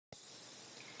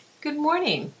Good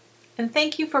morning, and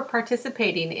thank you for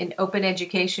participating in Open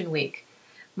Education Week.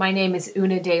 My name is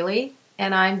Una Daly,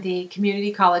 and I'm the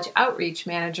Community College Outreach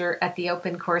Manager at the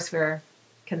Open Courseware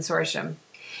Consortium.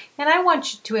 And I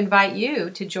want to invite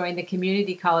you to join the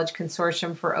Community College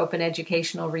Consortium for Open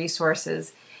Educational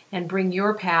Resources and bring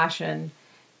your passion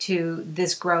to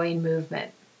this growing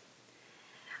movement.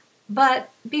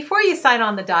 But before you sign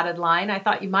on the dotted line, I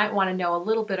thought you might want to know a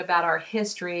little bit about our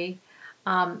history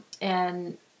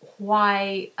and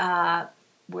why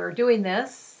we're doing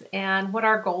this and what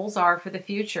our goals are for the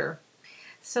future.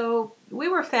 So we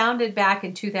were founded back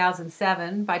in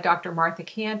 2007 by Dr. Martha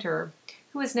Cantor,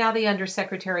 who is now the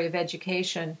Undersecretary of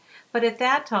Education, but at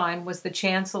that time was the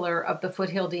Chancellor of the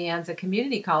Foothill De Anza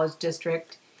Community College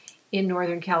District in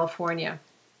Northern California.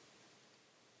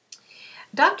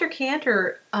 Dr.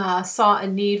 Cantor saw a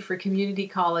need for community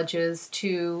colleges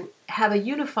to have a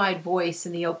unified voice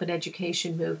in the open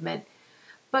education movement.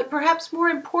 But perhaps more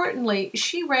importantly,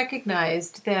 she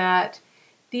recognized that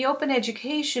the open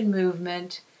education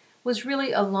movement was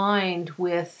really aligned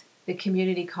with the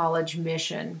community college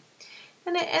mission.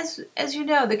 And as you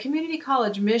know, the community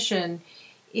college mission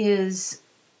is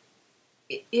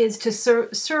to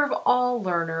serve all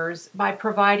learners by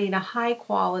providing a high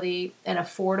quality and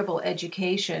affordable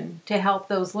education to help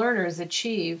those learners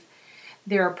achieve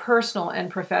their personal and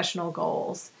professional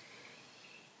goals.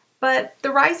 But the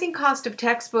rising cost of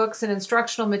textbooks and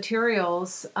instructional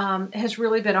materials has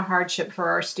really been a hardship for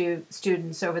our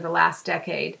students over the last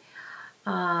decade.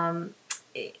 And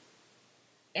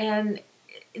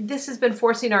this has been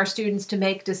forcing our students to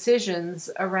make decisions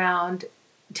around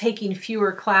taking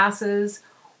fewer classes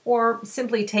or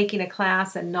simply taking a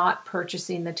class and not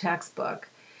purchasing the textbook.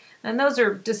 And those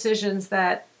are decisions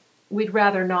that we'd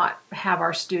rather not have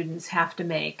our students have to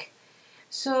make.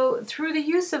 So through the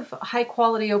use of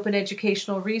high-quality open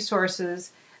educational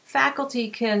resources, faculty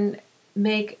can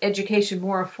make education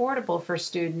more affordable for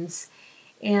students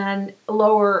and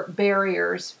lower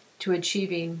barriers to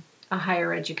achieving a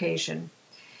higher education.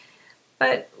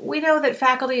 But we know that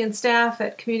faculty and staff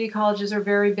at community colleges are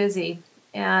very busy,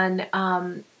 and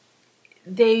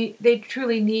they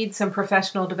truly need some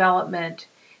professional development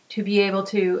to be able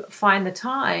to find the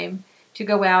time to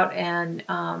go out and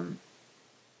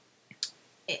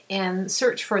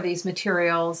search for these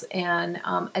materials and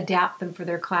adapt them for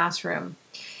their classroom.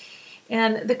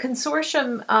 And the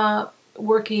consortium,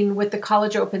 working with the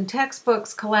College Open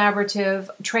Textbooks Collaborative,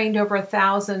 trained over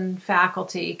 1,000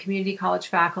 faculty, community college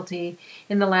faculty,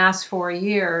 in the last 4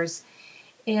 years.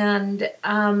 And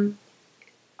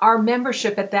our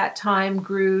membership at that time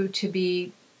grew to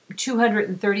be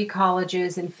 230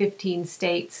 colleges in 15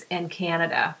 states and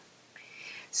Canada.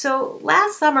 So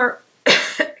last summer,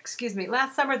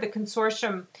 last summer the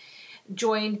consortium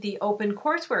joined the Open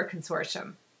Courseware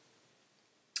Consortium,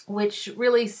 which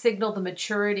really signaled the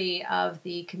maturity of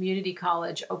the community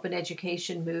college open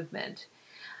education movement.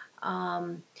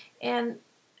 And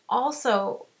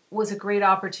also was a great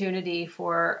opportunity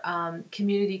for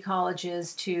community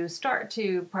colleges to start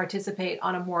to participate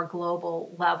on a more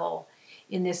global level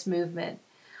in this movement.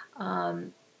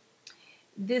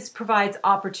 This provides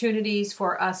opportunities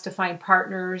for us to find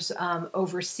partners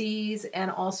overseas and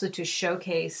also to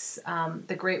showcase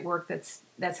the great work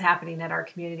that's happening at our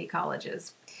community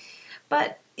colleges.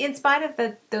 But in spite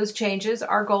of those changes,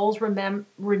 our goals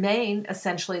remain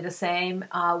essentially the same.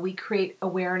 We create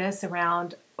awareness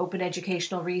around open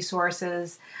educational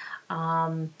resources.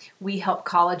 We help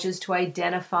colleges to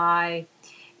identify,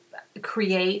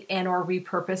 create, and or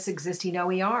repurpose existing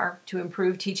OER to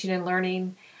improve teaching and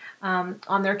learning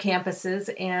on their campuses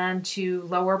and to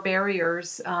lower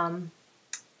barriers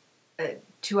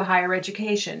to a higher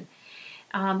education.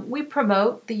 We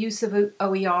promote the use of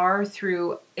OER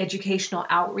through educational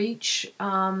outreach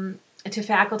to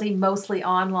faculty, mostly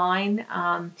online.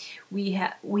 We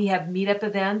have meetup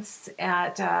events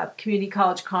at community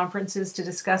college conferences to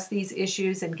discuss these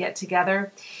issues and get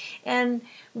together. And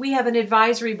we have an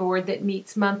advisory board that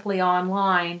meets monthly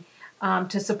online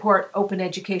to support open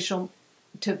educational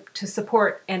to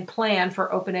support and plan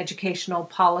for open educational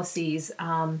policies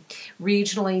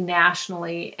regionally,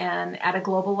 nationally, and at a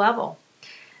global level.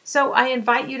 So I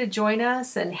invite you to join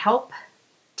us and help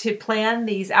to plan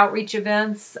these outreach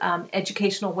events,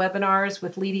 educational webinars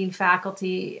with leading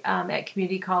faculty at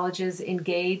community colleges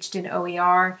engaged in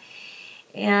OER,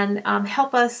 and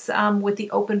help us with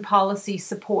the open policy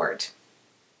support.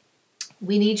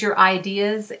 We need your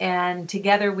ideas, and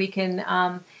together we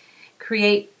can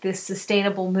create this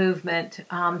sustainable movement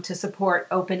to support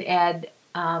open ed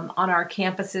on our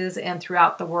campuses and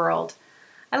throughout the world.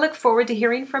 I look forward to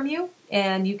hearing from you,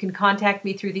 and you can contact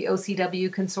me through the OCW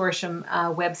Consortium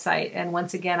website. And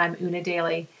once again, I'm Una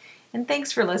Daly, and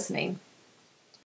thanks for listening.